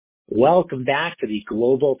Welcome back to the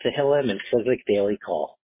Global Tehillim and Chizuk Daily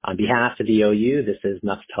Call. On behalf of the OU, this is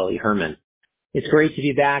Naftali Herman. It's great to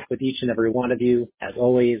be back with each and every one of you. As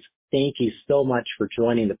always, thank you so much for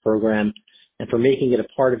joining the program and for making it a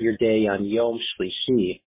part of your day on Yom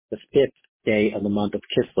Shlishi, the 5th day of the month of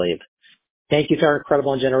Kislev. Thank you to our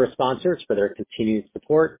incredible and generous sponsors for their continued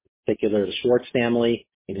support, in particular the Schwartz family,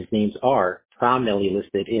 and whose names are prominently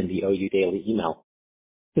listed in the OU Daily email.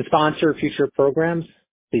 To sponsor future programs,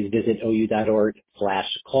 please visit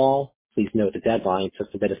ou.org/call. Please note the deadline to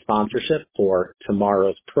submit a sponsorship for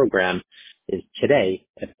tomorrow's program is today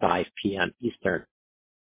at 5 p.m. Eastern.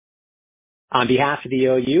 On behalf of the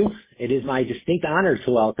OU, it is my distinct honor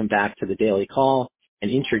to welcome back to the Daily Call and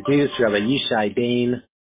introduce Rabbi Yeshai Bane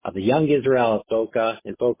of the Young Israel of Boca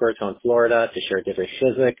in Boca Raton, Florida, to share different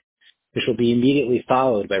Chizuk, which will be immediately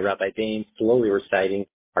followed by Rabbi Bane slowly reciting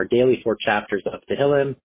our daily 4 chapters of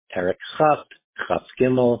Tehillim, Perek Chaf, Chaf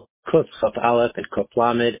Gimel, Kuf Chaf Aleph, and Kuf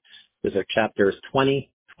Lamed. Those are chapters 20,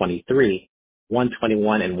 23,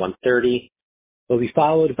 121, and 130. Will be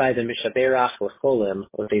followed by the Mishaberach L'cholim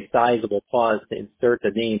with a sizable pause to insert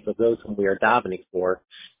the names of those whom we are davening for.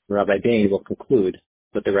 Rabbi Bane will conclude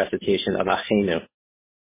with the recitation of Achenu.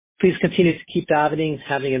 Please continue to keep davening,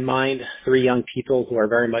 having in mind 3 young people who are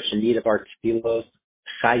very much in need of our tefillos: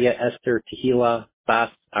 Chaya Esther Tehila, Bas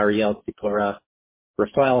Ariel Tzipora,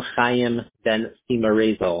 Rafael Chaim ben Sima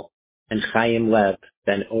Rezel, and Chaim Lev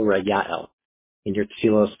ben Ora Yael in your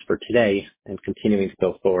tefillos for today and continuing to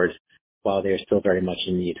go forward while they are still very much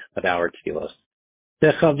in need of our tefillos.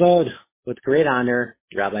 Bechavod, with great honor,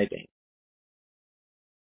 Rabbi Bane.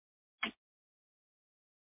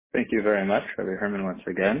 Thank you very much, Rabbi Herman, once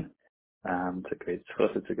again. It's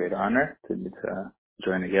a great honor to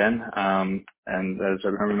join again. And as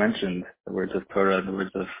Rabbi Herman mentioned, the words of Torah, the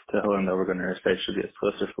words of Tehillim that we're going to recite should be as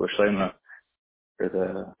closer for Shlema, for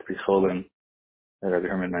the 3 cholim that Rabbi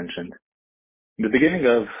Herman mentioned. In the beginning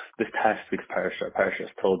of this past week's parasha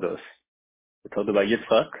told us, it told about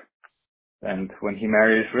Yitzchak, and when he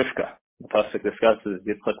married Rivka. The pasuk discusses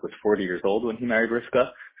Yitzchak was 40 years old when he married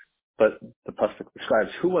Rivka, but the pasuk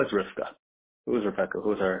describes who was Rivka, who was Rebecca, who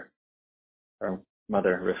was our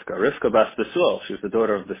mother Rivka. Rivka bas Besuel, she was the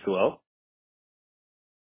daughter of Besuel,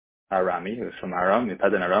 Arami, who was from Aram,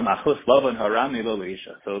 Padan Aram, Achos Lavan Harami Lo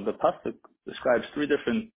Leisha. So the pasuk describes 3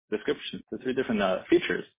 different descriptions, 3 different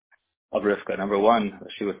features of Rivka. Number 1,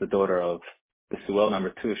 she was the daughter of Besuel.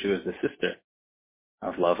 Number 2, she was the sister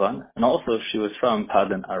of Lavan, and also she was from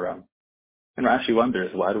Padan Aram. And Rashi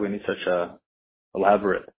wonders, why do we need such a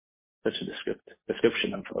elaborate, such a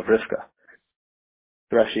description of Rivka?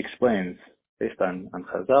 Rashi explains, based on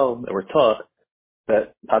Chazal, that we're taught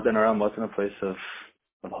that Padan Aram wasn't a place of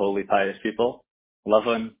holy, pious people.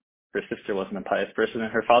 Lavan, her sister, wasn't a pious person,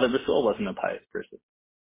 and her father Besuel wasn't a pious person.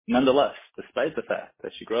 Nonetheless, despite the fact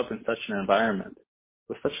that she grew up in such an environment,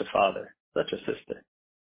 with such a father, such a sister,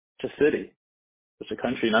 such a city, such a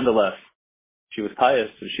country, nonetheless, she was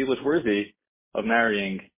pious, and she was worthy of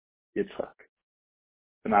marrying Yitzchak.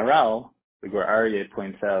 The Maharal, the Gur Aryeh,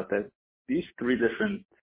 points out that these 3 different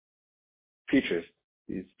features,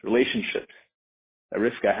 these relationships that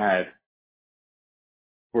Rivka had,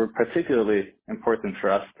 were particularly important for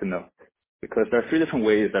us to note, because there are 3 different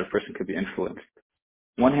ways that a person could be influenced.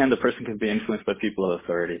 On one hand, the person can be influenced by people of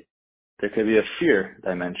authority. There could be a fear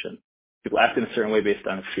dimension. People act in a certain way based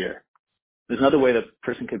on fear. There's another way that a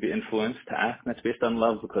person could be influenced to act, and that's based on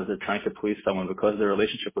love, because they're trying to please someone, because their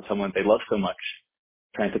relationship with someone they love so much,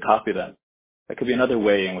 trying to copy them. That could be another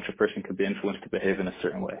way in which a person could be influenced to behave in a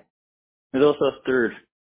certain way. There's also a third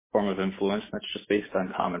form of influence that's just based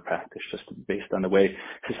on common practice, just based on the way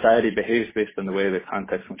society behaves, based on the way the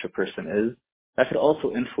context in which a person is. That could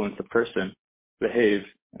also influence a person to behave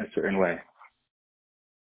in a certain way.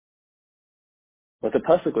 What the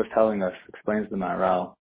pasuk was telling us, explains the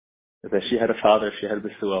Maharal, is that she had a father, she had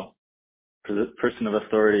Besuel, a person of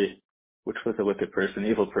authority, which was a wicked person,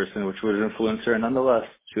 evil person, which would influence her, and nonetheless,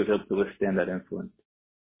 she was able to withstand that influence.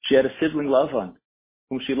 She had a sibling, Lavan,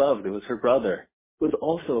 whom she loved. It was her brother, who was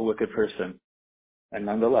also a wicked person, and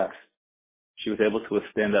nonetheless, she was able to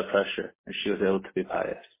withstand that pressure, and she was able to be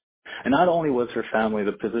pious. And not only was her family,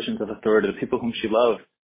 the positions of authority, the people whom she loved,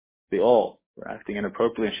 they all were acting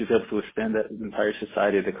inappropriately, and she was able to withstand that entire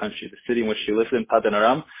society, the country, the city in which she lived in, Padan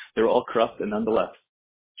Aram. They were all corrupt, and nonetheless,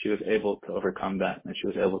 she was able to overcome that, and she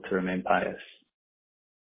was able to remain pious.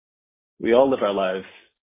 We all live our lives,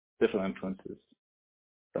 different influences.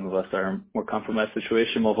 Some of us are in a more compromised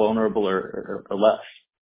situation, more vulnerable, or less.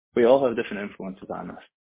 We all have different influences on us.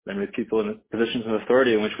 then with people in positions of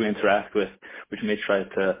authority in which we interact with, which may try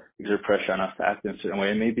to exert pressure on us to act in a certain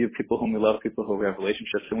way. And maybe people whom we love, people who we have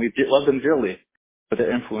relationships, and we love them dearly, but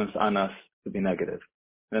their influence on us could be negative.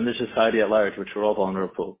 And then there's society at large, which we're all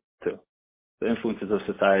vulnerable to. The influences of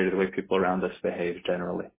society, the way people around us behave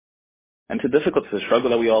generally. And it's a difficult, it's a struggle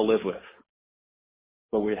that we all live with.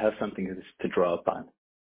 But we have something to draw upon.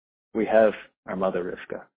 We have our mother,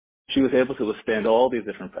 Rivka. She was able to withstand all these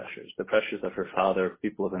different pressures, the pressures of her father,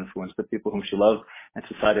 people of influence, the people whom she loved, and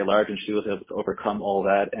society at large, and she was able to overcome all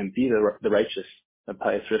that and be the righteous, the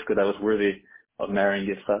pious Rivka that was worthy of marrying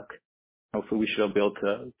Yitzchak. Hopefully we should be able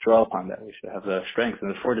to draw upon that. We should have the strength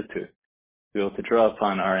and the fortitude to be able to draw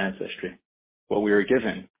upon our ancestry, what we were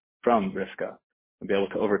given from Rivka, and be able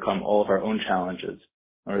to overcome all of our own challenges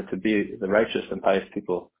in order to be the righteous and pious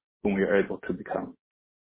people whom we are able to become.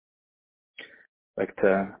 I'd like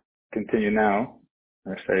to continue now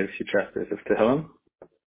our study of a few chapters of Tehillim.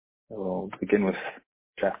 We'll begin with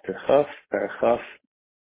chapter Chaf, Perek Chaf,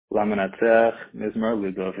 Lamanatzeach, Mizmor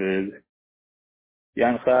LeDavid.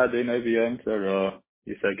 Yancha Adonai b'yom tzara,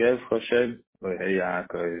 Yisagev ChoshemLohei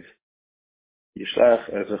Yaakov. Yishlach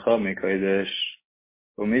Ezecha Mikodesh,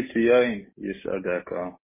 Umitzion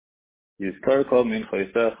Yisadeka. Yizkar kol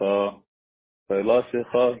minchosecha,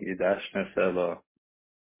 V'ylasecha Yidash Nesela.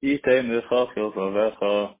 Yitem lecha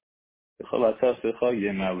chilvavecha, V'chol atzasecha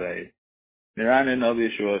Yimalei. Niranin al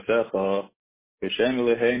Yishuasecha, V'shem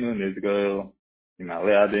Eloheinu Nizgoel,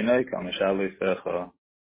 Yimalei Adonai kol mishalesecha.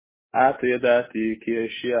 Atu yadati ki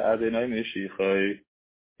Yeshia Adonai Mishichai,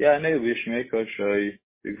 Ya'anei B'shmei Kodshai,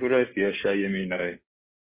 V'gvuros Yeshai Yeminai.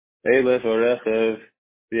 Eilef Orechev,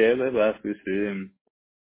 V'eilef Askusim,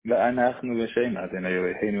 V'anachnu V'shem Adonai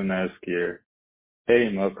Eloheinu Nazkir. Hey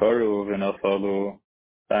Makaru V'nafalu,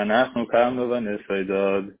 V'anachnu Kamnu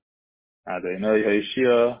V'nisaydad, Adonai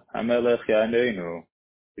Hoshia, Hamelech Ya'aneinu,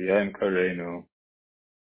 V'yom Kareinu.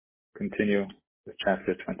 Continue with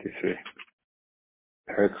chapter 23.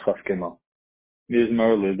 Perek Chaf Gimel.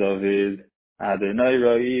 Mizmor LeDavid, Adonai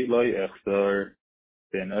Ra'i Lo Yechzor,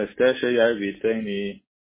 Ben Ostesha Yarbiteni,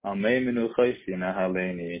 Amei Menuchai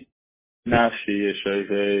Sinahaleni, Nafshi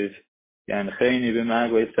Yeshovev, Yancheni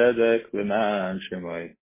B'magwei Tzedek L'ma'an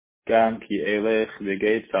Shemoi, Gam Ki Elech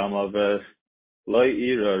V'geit Salmaves, Lo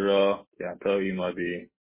Ira Ra, Yato Imadi,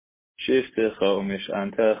 Shiftecha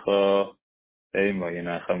U'mish'antecha, Eimo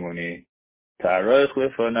Yinachamuni, Ta'arech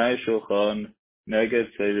Lefonai Shulchan, Neged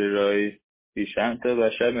Seriroi, Vishanta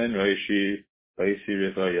Vashemen Roishi, Vaisi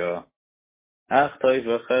Rivaya. Achtai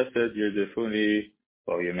Vachesed Yirdefuni,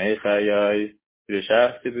 Vo Yemei Chayai,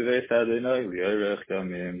 Vishachti B'veis Adonai Liorech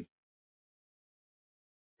Yamim.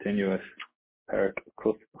 Continuous Perek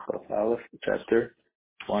Kuf Chaf Aleph, chapter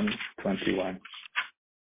 121.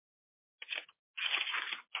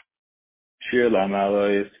 Shir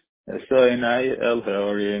Lamalois, Esoinai El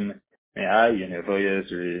Heorim, Me'ayin Evo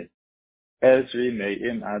Yezri. Ezri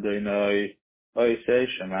Me'im Adonai, Oisei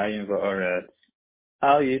Shemayim Va'aretz.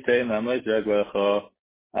 Al Yitein Lamed Reglecha,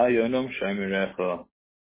 Al Yonum Shomirecha.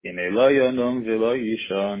 Ine Lo Yonum V'lo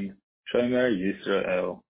Yishon, Shomer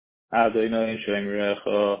Yisrael. Adonai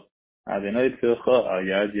Shomirecha, Adonai Tzilcha Al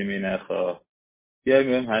Yad Yeminecha.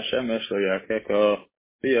 Yemim Hashemesh Lo Yakeka,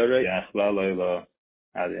 V'yorei Achla Loila.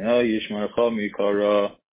 Adonai Yishmarcha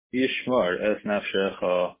Mikara, Yishmar Es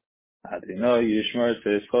Nafshecha. Adonai Yishmar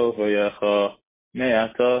Tzizcho V'yacha,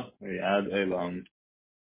 Me'ata V'yad Elam.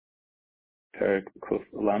 Perek Kuf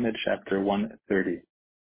Lamed, chapter 130.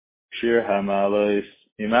 Shir HaMalos,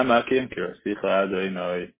 Imam Akim Kirasicha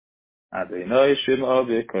Adonai. Adonai Shim'a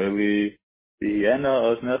V'koili,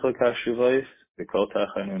 V'yena Oznecha Kashuvais, V'kol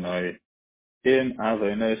Tachanunai. Im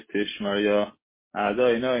Avonos Tishmarya,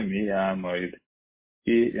 Adonai Mi'amoid.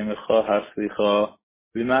 Ki Imcha Haslicha,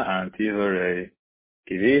 V'ma'an Tivarei.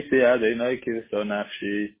 Kivisi Adonai Kivso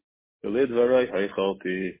Nafshi, V'lidvaroi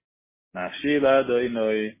Haicholti. Nafshi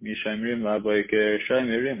L'Adonai, Mishemrim L'Aboiker,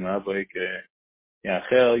 Shemirim L'Aboiker.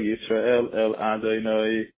 Yachel Yisrael El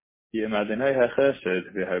Adonai, Yim Adonai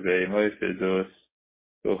HaChesed, V'harbei Moisedus.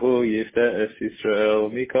 V'hu Yifte Es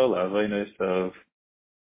Yisrael, Mikol Avonosav.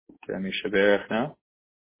 Misha Berach now,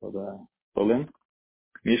 for the Olim.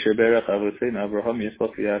 Misha Berach Avosein Avraham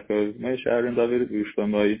Yitzchak Yaakov, Moshe Aaron David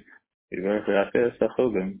Ushlamoi, Yivarech Yachel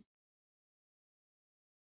Sachogim.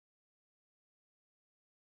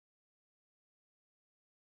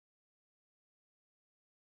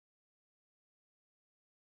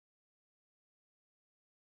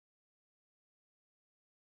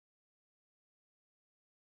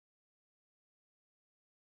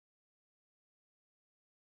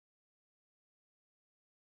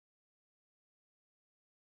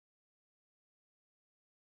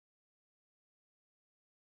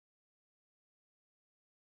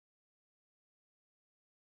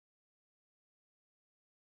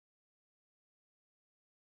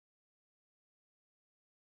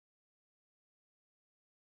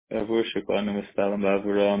 עבור שכולנו מסתלם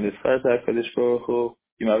בעבורם, בזכות הקדוש ברוך הוא,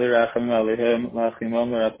 ימלא רחמים עליהם,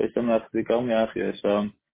 להחלימם ולרפאם להחזיקם ויחייסם,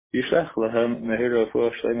 ישלח להם מהיר רפואה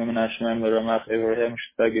שלמה מן השמיים לרמ"ח איבריהם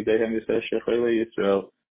ושתגידיהם ישראל שחרר לישראל,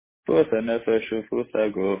 פרוס הנפש ופרוס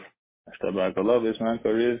הגוף, אשתה בעגלה בזמן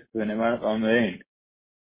קריב ונאמר אמן.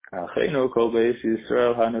 אחינו כל בית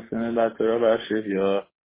ישראל הנושאים לתורה והשוויה,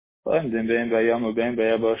 עומדים בין בים ובין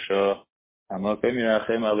ביבשה, המקום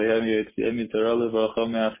ירחם עליהם יציאה מתורה לברכה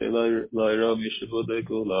מאכילה לא יראו משבו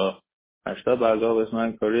דגאולה, אשתה בעגלה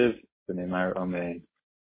בזמן קריב ונאמר אמן.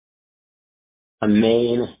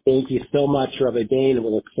 Amen. Thank you so much, Rabbi Bane. We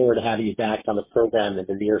look forward to having you back on the program in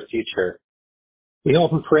the near future. We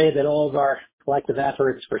hope and pray that all of our collective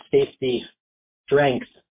efforts for safety, strength,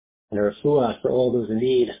 and a refuah for all those in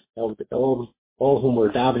need, all whom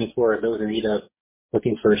we're davening for, those in need of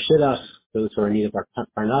looking for a shidduch, those who are in need of our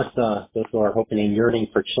parnasa, those who are hoping and yearning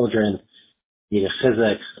for children, need a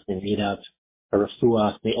chizuk, in need of a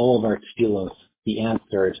refuah, may all of our tefillos be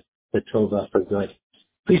answered, the tova for good.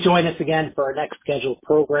 Please join us again for our next scheduled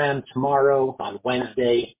program tomorrow on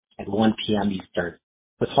Wednesday at 1 p.m. Eastern.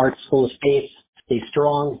 With hearts full of faith, stay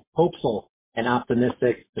strong, hopeful, and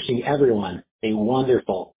optimistic, wishing everyone a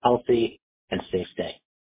wonderful, healthy, and safe day.